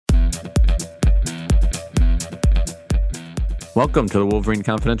Welcome to the Wolverine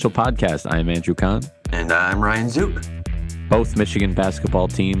Confidential Podcast. I am Andrew Kahn. And I'm Ryan Zook. Both Michigan basketball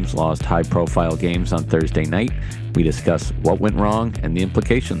teams lost high-profile games on Thursday night. We discuss what went wrong and the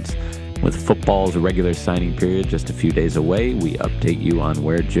implications. With football's regular signing period just a few days away, we update you on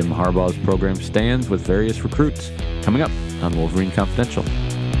where Jim Harbaugh's program stands with various recruits. Coming up on Wolverine Confidential.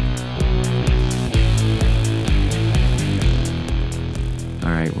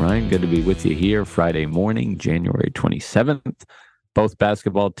 All right, Ryan, good to be with you here Friday morning, January 27th. Both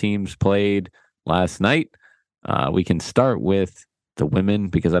basketball teams played last night. We can start with the women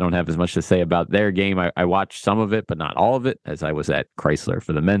because I don't have as much to say about their game. I watched some of it, but not all of it, as I was at Chrysler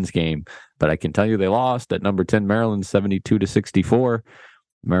for the men's game. But I can tell you they lost at number 10 Maryland, 72-64.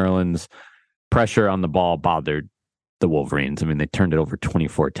 Maryland's pressure on the ball bothered the Wolverines. I mean, they turned it over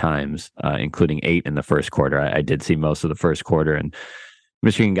 24 times, including 8 in the first quarter. I did see most of the first quarter, and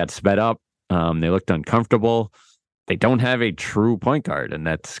Michigan got sped up. They looked uncomfortable. They don't have a true point guard, and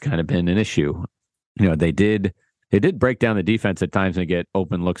that's kind of been an issue. You know, they did break down the defense at times and get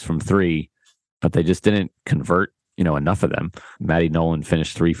open looks from three, but they just didn't convert, enough of them. Maddie Nolan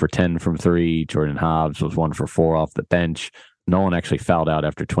finished 3 for 10 from three. Jordan Hobbs was 1 for 4 off the bench. Nolan actually fouled out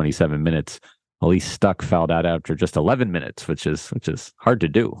after 27 minutes. Elise Stuck fouled out after just 11 minutes, which is hard to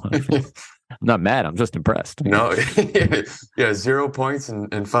do. I'm not mad. I'm just impressed. No, yeah, 0 points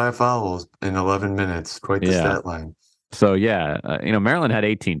and 5 fouls in 11 minutes. Quite the stat line. So, Maryland had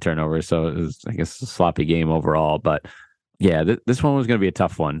 18 turnovers, so it was, I guess, a sloppy game overall. But, yeah, this one was going to be a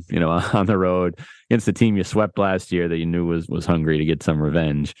tough one, on the road against the team you swept last year that you knew was hungry to get some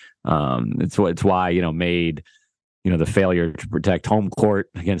revenge. It's why, made, the failure to protect home court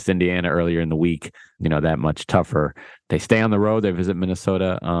against Indiana earlier in the week, that much tougher. They stay on the road. They visit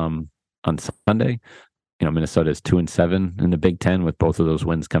Minnesota on Sunday. Minnesota is 2-7 in the Big Ten with both of those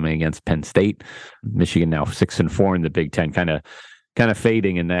wins coming against Penn State. Michigan now 6-4 in the Big Ten, kind of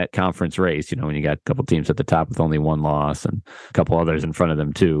fading in that conference race. When you got a couple teams at the top with only one loss and a couple others in front of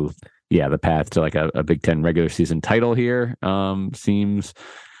them too. Yeah, the path to like a Big Ten regular season title here seems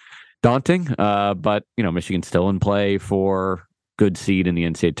daunting. But Michigan's still in play for good seed in the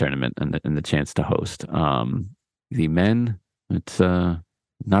NCAA tournament and the chance to host. The men, it's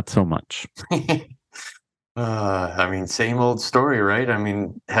not so much. Same old story, right?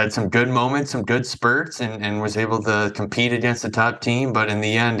 Had some good moments, some good spurts, and was able to compete against the top team, but in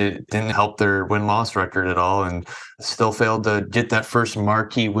the end, it didn't help their win-loss record at all, and still failed to get that first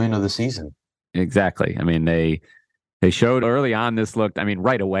marquee win of the season. Exactly. They showed early on this looked,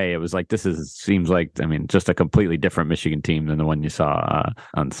 right away, it was like, seems like just a completely different Michigan team than the one you saw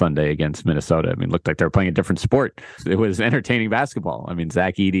on Sunday against Minnesota. It looked like they were playing a different sport. It was entertaining basketball.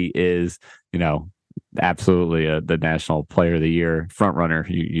 Zach Edey is, absolutely the National Player of the Year front runner.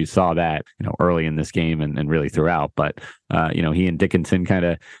 You saw that, early in this game and really throughout. But, he and Dickinson kind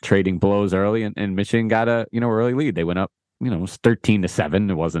of trading blows early and Michigan got a, early lead. They went up, it was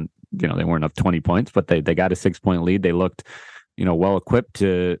 13-7. It wasn't, they weren't up 20 points, but they got a 6-point lead. They looked, well equipped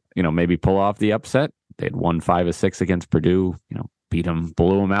to, maybe pull off the upset. They had won 5 of 6 against Purdue, beat them,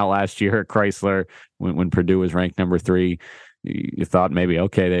 blew them out last year at Chrysler when Purdue was ranked number 3. You thought maybe,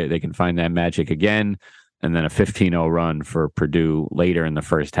 okay, they can find that magic again. And then a 15-0 run for Purdue later in the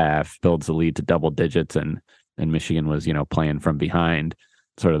first half builds the lead to double digits. And Michigan was, playing from behind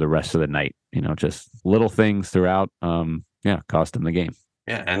sort of the rest of the night, just little things throughout. Cost them the game.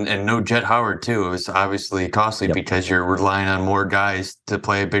 Yeah, and no Jet Howard, too. It was obviously costly because you're relying on more guys to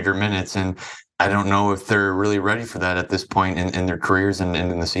play bigger minutes. And I don't know if they're really ready for that at this point in their careers and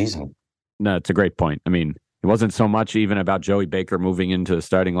in the season. No, it's a great point. It wasn't so much even about Joey Baker moving into the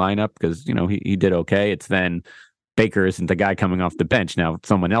starting lineup because, he did okay. It's then Baker isn't the guy coming off the bench. Now,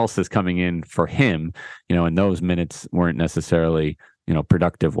 someone else is coming in for him, and those minutes weren't necessarily,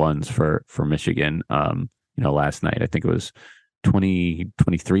 productive ones for Michigan. Last night, I think it was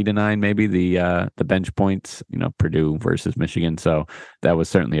 23-9, maybe the bench points, Purdue versus Michigan. So that was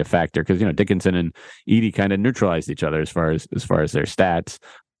certainly a factor because, Dickinson and Edey kind of neutralized each other as far as their stats.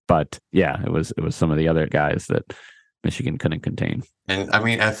 But yeah, it was some of the other guys that Michigan couldn't contain. And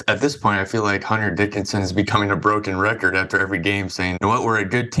at this point, I feel like Hunter Dickinson is becoming a broken record after every game saying, you know what, we're a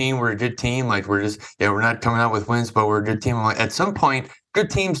good team. Like we're not coming out with wins, but we're a good team. I'm like, at some point, good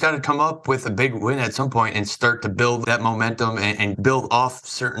teams got to come up with a big win at some point and start to build that momentum and build off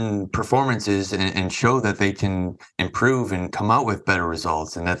certain performances and show that they can improve and come out with better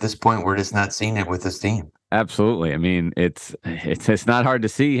results. And at this point, we're just not seeing it with this team. Absolutely. It's not hard to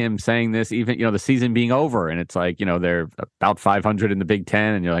see him saying this, even, the season being over. And it's like, they're about 500 in the Big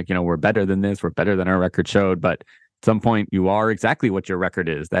Ten. And you're like, we're better than this. We're better than our record showed. But some point you are exactly what your record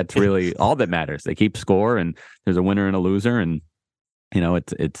is. That's really all that matters. They keep score, and there's a winner and a loser, and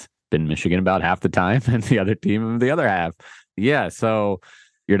it's been Michigan about half the time, and the other team the other half. Yeah, so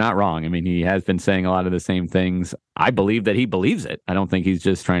you're not wrong. I mean, he has been saying a lot of the same things. I believe that he believes it. I don't think he's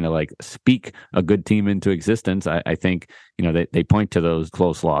just trying to like speak a good team into existence. I think they point to those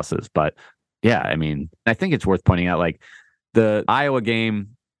close losses, but yeah, I mean, I think it's worth pointing out like the Iowa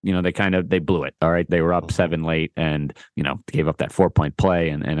game. They blew it. All right. They were up 7 late and, gave up that 4-point play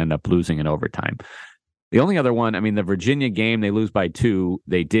and ended up losing in overtime. The only other one, I mean, the Virginia game, they lose by 2.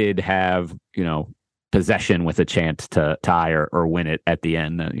 They did have, possession with a chance to tie or win it at the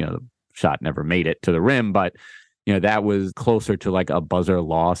end. The shot never made it to the rim, but, that was closer to like a buzzer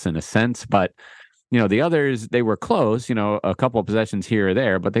loss in a sense. But, the others, they were close, a couple of possessions here or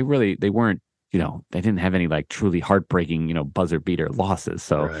there, but they weren't, they didn't have any like truly heartbreaking, buzzer beater losses.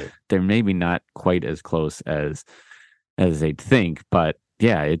 So they're maybe not quite as close as they'd think. But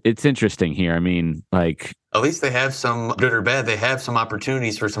yeah, it's interesting here. I mean, like at least they have some, good or bad, they have some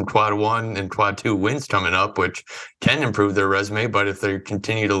opportunities for some quad 1 and quad 2 wins coming up, which can improve their resume. But if they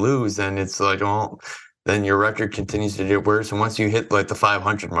continue to lose, then it's like, well, then your record continues to get worse. And once you hit like the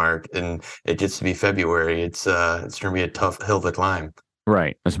 500 mark and it gets to be February, it's going to be a tough hill to climb.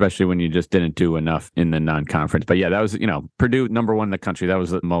 Right. Especially when you just didn't do enough in the non-conference. But yeah, that was, Purdue number 1 in the country. That was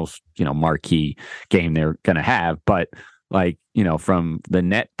the most, marquee game they're going to have. But like, from the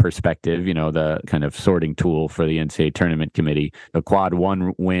net perspective, the kind of sorting tool for the NCAA tournament committee, a quad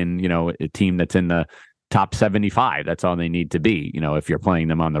 1 win, a team that's in the top 75, that's all they need to be, if you're playing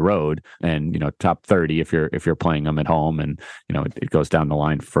them on the road, and, top 30 if you're playing them at home, and, it goes down the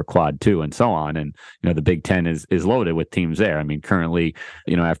line for quad 2 and so on. And, the Big Ten is loaded with teams there. I mean, currently,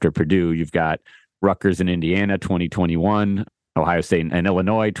 after Purdue, you've got Rutgers and Indiana 2021, Ohio State and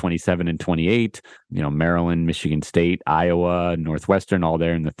Illinois 27 and 28, Maryland, Michigan State, Iowa, Northwestern, all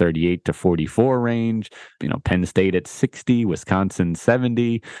there in the 38 to 44 range, Penn State at 60, Wisconsin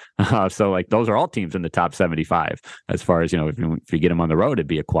 70. So like those are all teams in the top 75 as far as, if you get them on the road, it'd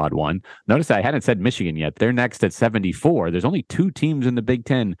be a quad 1. Notice I hadn't said Michigan yet. They're next at 74. There's only 2 teams in the Big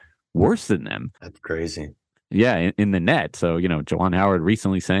Ten worse than them. That's crazy. Yeah, in the net. So, Juwan Howard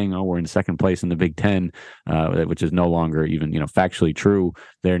recently saying, we're in second place in the Big Ten, which is no longer even, factually true.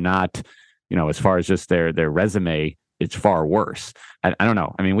 They're not, as far as just their resume, it's far worse. I don't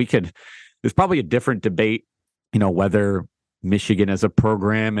know. I mean, there's probably a different debate, whether Michigan as a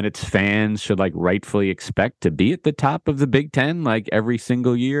program and its fans should like rightfully expect to be at the top of the Big Ten like every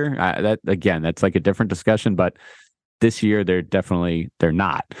single year. That's like a different discussion, but this year, they're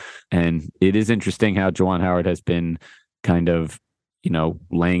not. And it is interesting how Juwan Howard has been kind of,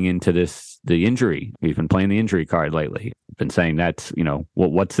 laying into the injury. We've been playing the injury card lately. Been saying that's,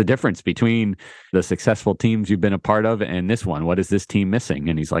 what's the difference between the successful teams you've been a part of and this one? What is this team missing?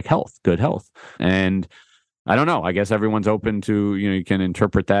 And he's like, good health. And I don't know. I guess everyone's open to, you can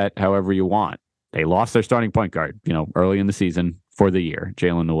interpret that however you want. They lost their starting point guard, early in the season for the year,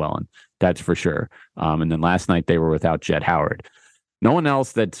 Jalen Llewellyn. That's for sure. And then last night they were without Jett Howard. No one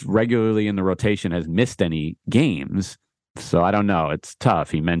else that's regularly in the rotation has missed any games. So I don't know. It's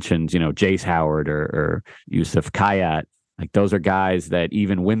tough. He mentions, Jace Howard or Yusuf Kayat. Like those are guys that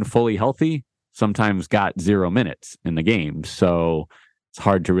even when fully healthy, sometimes got 0 minutes in the game. So it's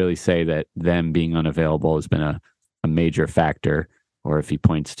hard to really say that them being unavailable has been a major factor, or if he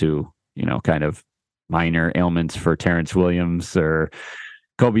points to, kind of minor ailments for Terrence Williams or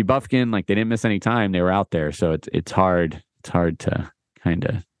Kobe Buffkin, like they didn't miss any time. They were out there. So it's hard to kind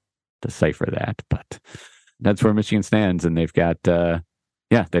of decipher that, but that's where Michigan stands. And they've got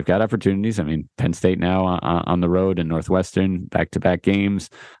opportunities. I mean, Penn State now on the road and Northwestern back-to-back games.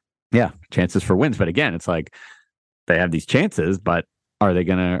 Yeah. Chances for wins. But again, it's like they have these chances, but are they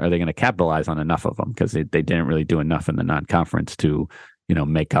gonna capitalize on enough of them? Because they didn't really do enough in the non-conference to,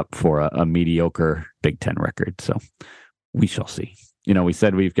 make up for a mediocre Big Ten record. So we shall see. We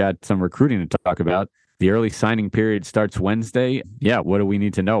said we've got some recruiting to talk about. The early signing period starts Wednesday. Yeah, what do we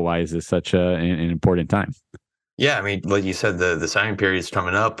need to know? Why is this such an important time? Yeah, I mean, like you said, the signing period is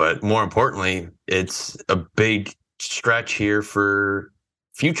coming up, but more importantly, it's a big stretch here for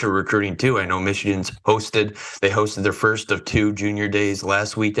future recruiting too. I know Michigan's hosted their first of 2 junior days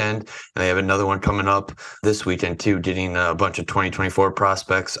last weekend, and they have another one coming up this weekend too, getting a bunch of 2024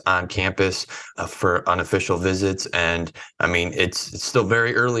 prospects on campus for unofficial visits. And I mean, it's still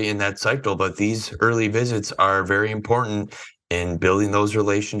very early in that cycle, but these early visits are very important in building those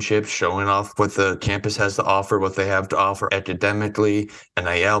relationships, showing off what the campus has to offer, what they have to offer academically,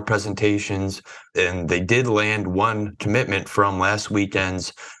 NIL presentations. And they did land one commitment from last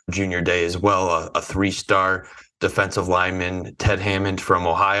weekend's junior day as well, a 3-star defensive lineman Ted Hammond from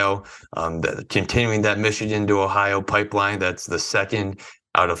Ohio, continuing that Michigan to Ohio pipeline. That's the second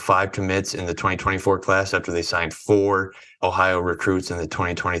out of 5 commits in the 2024 class after they signed 4 Ohio recruits in the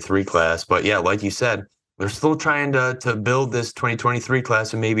 2023 class. But yeah, like you said, they're still trying to build this 2023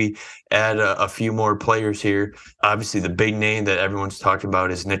 class and maybe add a few more players here. Obviously, the big name that everyone's talking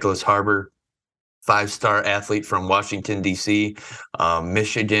about is Nicholas Harbor, 5-star athlete from Washington, D.C.,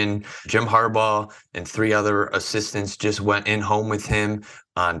 Michigan. Jim Harbaugh and 3 other assistants just went in home with him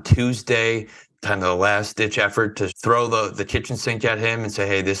on Tuesday, kind of the last-ditch effort to throw the kitchen sink at him and say,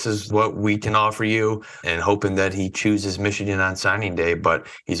 hey, this is what we can offer you, and hoping that he chooses Michigan on signing day. But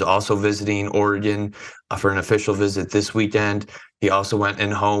he's also visiting Oregon for an official visit this weekend. He also went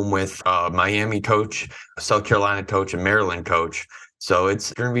in home with Miami coach, South Carolina coach, and Maryland coach. So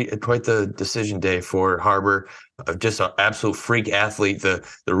it's going to be quite the decision day for Harbor, just an absolute freak athlete. The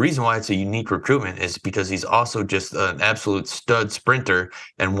reason why it's a unique recruitment is because he's also just an absolute stud sprinter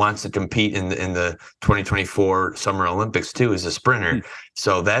and wants to compete in the 2024 Summer Olympics too as a sprinter.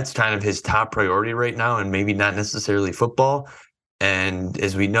 So that's kind of his top priority right now, and maybe not necessarily football. And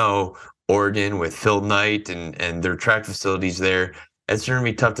as we know, Oregon with Phil Knight and their track facilities there, it's going to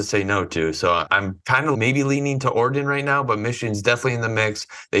be tough to say no to. So I'm kind of maybe leaning to Oregon right now, but Michigan's definitely in the mix.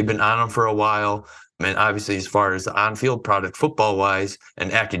 They've been on them for a while. And obviously, as far as the on-field product football-wise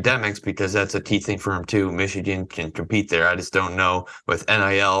and academics, because that's a key thing for them too, Michigan can compete there. I just don't know with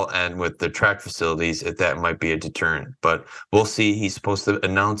NIL and with the track facilities if that might be a deterrent. But we'll see. He's supposed to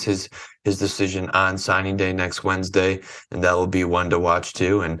announce his decision on signing day next Wednesday, and that will be one to watch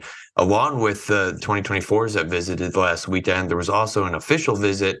too. And along with the 2024s that visited last weekend, there was also an official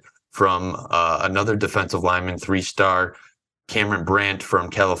visit from another defensive lineman, 3-star Cameron Brandt from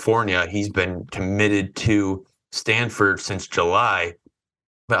California. He's been committed to Stanford since July,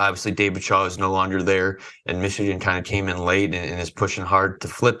 but obviously David Shaw is no longer there, and Michigan kind of came in late and is pushing hard to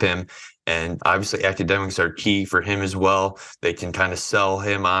flip him. And obviously academics are key for him as well. They can kind of sell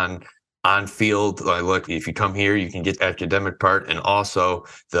him on field, like, look, if you come here, you can get the academic part and also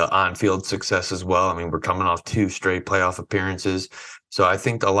the on-field success as well. I mean, we're coming off 2 straight playoff appearances. So I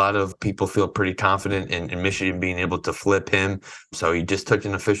think a lot of people feel pretty confident in Michigan being able to flip him. So he just took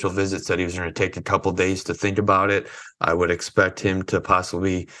an official visit, said he was going to take a couple days to think about it. I would expect him to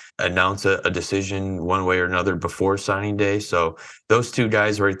possibly announce a decision one way or another before signing day. So those 2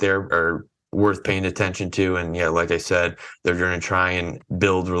 guys right there are worth paying attention to. And yeah, like I said, they're going to try and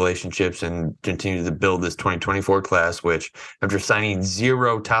build relationships and continue to build this 2024 class, which after signing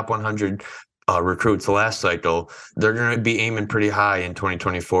 0 top 100 recruits last cycle, they're going to be aiming pretty high in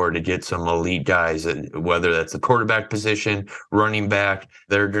 2024 to get some elite guys, whether that's the quarterback position, running back.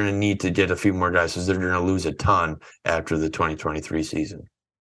 They're going to need to get a few more guys because they're going to lose a ton after the 2023 season.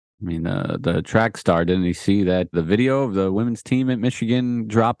 I mean, the track star, didn't he see that the video of the women's team at Michigan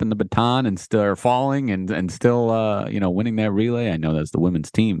dropping the baton and still falling and still, winning that relay? I know that's the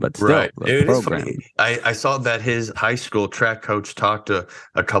women's team, but still, right. The program. Is funny. I saw that his high school track coach talked to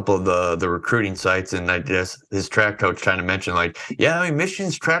a couple of the recruiting sites, and I guess his track coach kind of mentioned, like, yeah, I mean,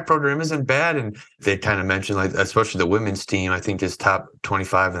 Michigan's track program isn't bad. And they kind of mentioned, like, especially the women's team, I think is top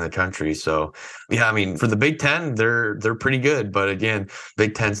 25 in the country. So, yeah, I mean, for the Big Ten, they're pretty good. But again,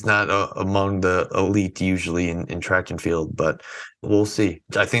 Big Ten's not among the elite usually in track and field, but we'll see.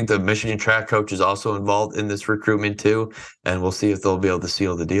 I think the Michigan track coach is also involved in this recruitment too, and we'll see if they'll be able to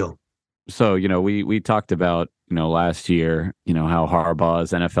seal the deal. So, we talked about, last year, how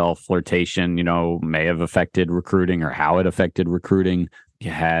Harbaugh's NFL flirtation, may have affected recruiting or how it affected recruiting.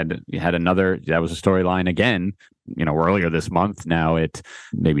 You had another, that was a storyline again, earlier this month. Now it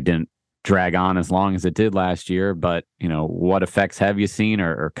maybe didn't drag on as long as it did last year, but what effects have you seen,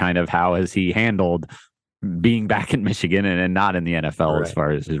 or kind of how has he handled being back in Michigan and not in the NFL right, as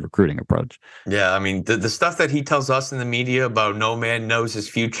far as his recruiting approach? Yeah, I mean, the stuff that he tells us in the media about no man knows his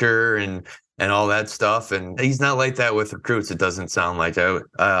future and all that stuff, and he's not like that with recruits, it doesn't sound like.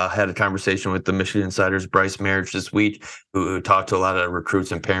 I had a conversation with the Michigan Insider's Bryce Marriage this week, who talked to a lot of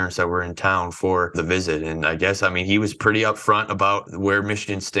recruits and parents that were in town for the visit. And I guess, I mean, he was pretty upfront about where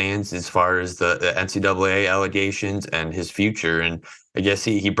Michigan stands as far as the NCAA allegations and his future. And I guess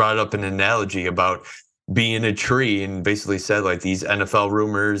he brought up an analogy about being a tree and basically said, like, these NFL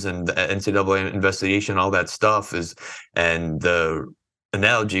rumors and the NCAA investigation, all that stuff is, and the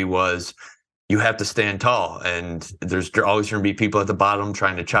analogy was, you have to stand tall, and there's always going to be people at the bottom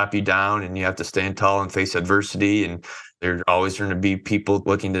trying to chop you down, and you have to stand tall and face adversity. And there's always going to be people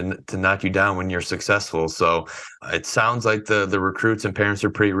looking to knock you down when you're successful. So it sounds like the recruits and parents are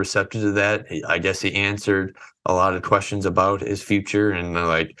pretty receptive to that. I guess he answered a lot of questions about his future, and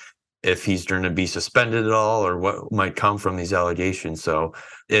like, if he's going to be suspended at all or what might come from these allegations. So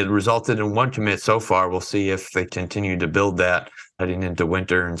it resulted in one commit so far. We'll see if they continue to build that heading into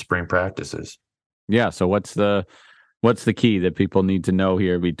winter and spring practices. Yeah. So what's the key that people need to know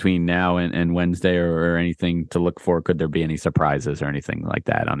here between now and Wednesday, or anything to look for? Could there be any surprises or anything like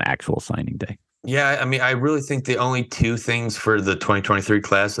that on actual signing day? Yeah, I mean, I really think the only two things for the 2023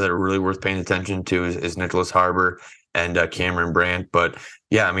 class that are really worth paying attention to is Nicholas Harbor and Cameron Brandt. But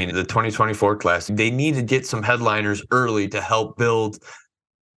yeah, I mean, the 2024 class, they need to get some headliners early to help build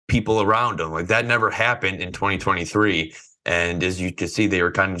people around them. Like that never happened in 2023. And as you can see, they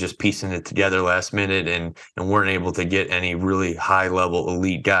were kind of just piecing it together last minute and weren't able to get any really high level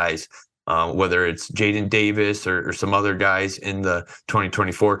elite guys. Whether it's Jaden Davis or some other guys in the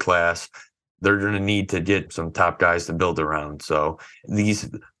 2024 class, they're going to need to get some top guys to build around. So these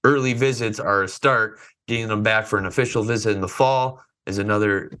early visits are a start. Getting them back for an official visit in the fall is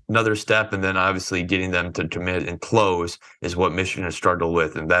another step. And then obviously getting them to commit and close is what Michigan has struggled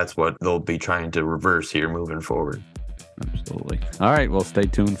with. And that's what they'll be trying to reverse here moving forward. Absolutely. All right. Well, stay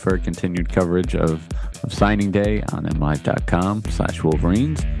tuned for continued coverage of signing day on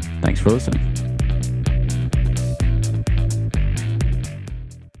MLive.com/Wolverines. Thanks for listening.